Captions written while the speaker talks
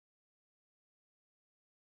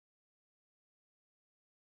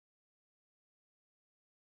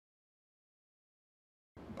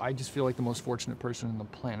I just feel like the most fortunate person on the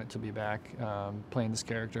planet to be back playing this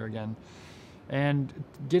character again, and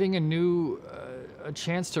getting a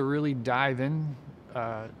chance to really dive in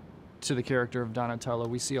to the character of Donatello.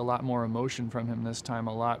 We see a lot more emotion from him this time,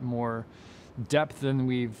 a lot more depth than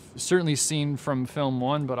we've certainly seen from film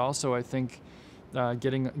one, but also I think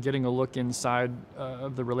getting a look inside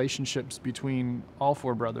of the relationships between all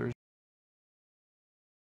four brothers.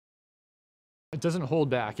 It doesn't hold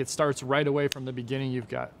back. It starts right away from the beginning. You've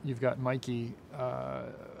got Mikey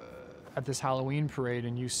at this Halloween parade,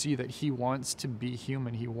 and you see that he wants to be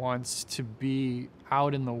human. He wants to be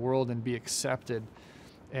out in the world and be accepted.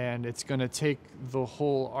 And it's going to take the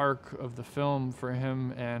whole arc of the film for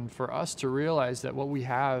him and for us to realize that what we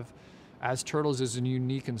have as Turtles is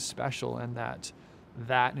unique and special, and that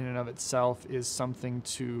in and of itself is something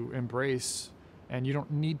to embrace. And you don't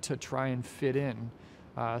need to try and fit in,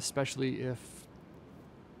 especially if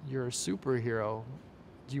you're a superhero.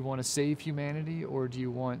 Do you want to save humanity, or do you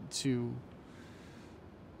want to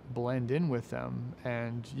blend in with them?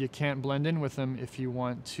 And you can't blend in with them if you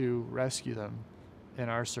want to rescue them in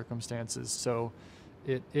our circumstances. So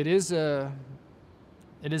it is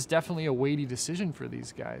definitely a weighty decision for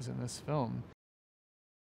these guys in this film.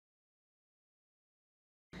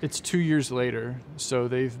 It's 2 years later, so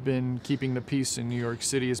they've been keeping the peace in New York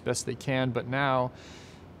City as best they can, but now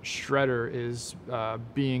Shredder is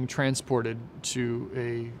being transported to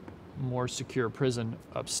a more secure prison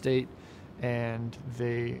upstate, and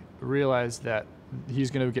they realize that he's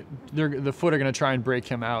going to the Foot are going to try and break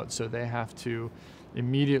him out, so they have to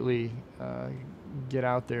immediately get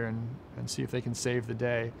out there and see if they can save the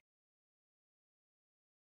day.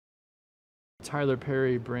 Tyler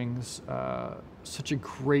Perry brings such a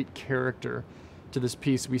great character to this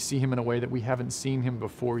piece. We see him in a way that we haven't seen him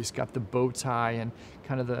before. He's got the bow tie and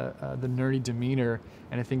kind of the nerdy demeanor,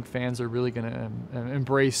 and I think fans are really going to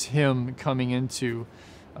embrace him coming into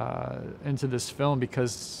this film,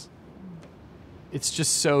 because it's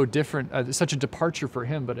just so different. It's such a departure for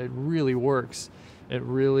him, but it really works. It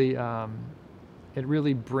really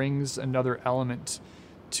brings another element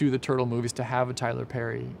to the Turtle movies to have a Tyler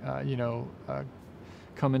Perry,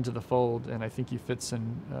 come into the fold, and I think he fits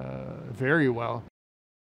in very well.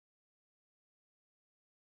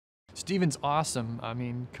 Steven's awesome. I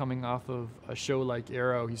mean, coming off of a show like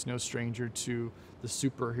Arrow, he's no stranger to the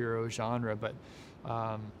superhero genre, but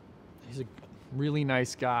he's a really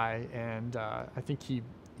nice guy, and I think he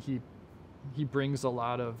brings a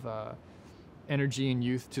lot of energy and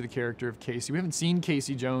youth to the character of Casey. We haven't seen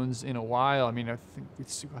Casey Jones in a while. I mean, I think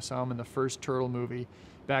I saw him in the first Turtle movie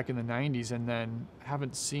back in the 90s, and then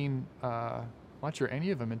haven't seen much or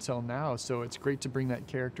any of him until now. So it's great to bring that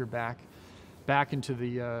character back into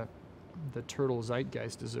the Turtle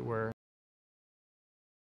zeitgeist, as it were.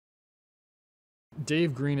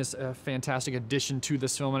 Dave Green is a fantastic addition to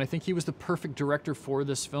this film, and I think he was the perfect director for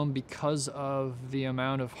this film because of the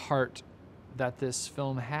amount of heart that this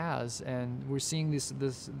film has, and we're seeing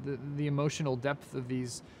the emotional depth of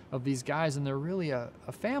these guys, and they're really a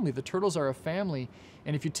family. The Turtles are a family,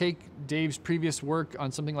 and if you take Dave's previous work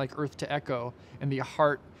on something like Earth to Echo and the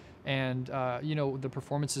heart and the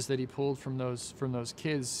performances that he pulled from those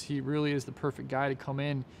kids, he really is the perfect guy to come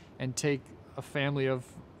in and take a family of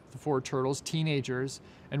the four Turtles, teenagers,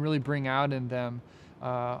 and really bring out in them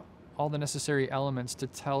all the necessary elements to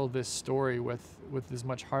tell this story with as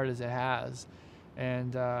much heart as it has.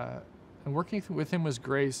 And working with him was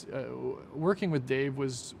great. Working with Dave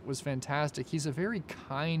was fantastic. He's a very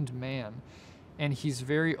kind man, and he's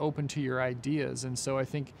very open to your ideas. And so I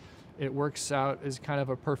think it works out as kind of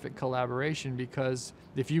a perfect collaboration, because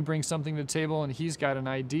if you bring something to the table and he's got an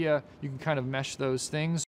idea, you can kind of mesh those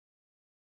things.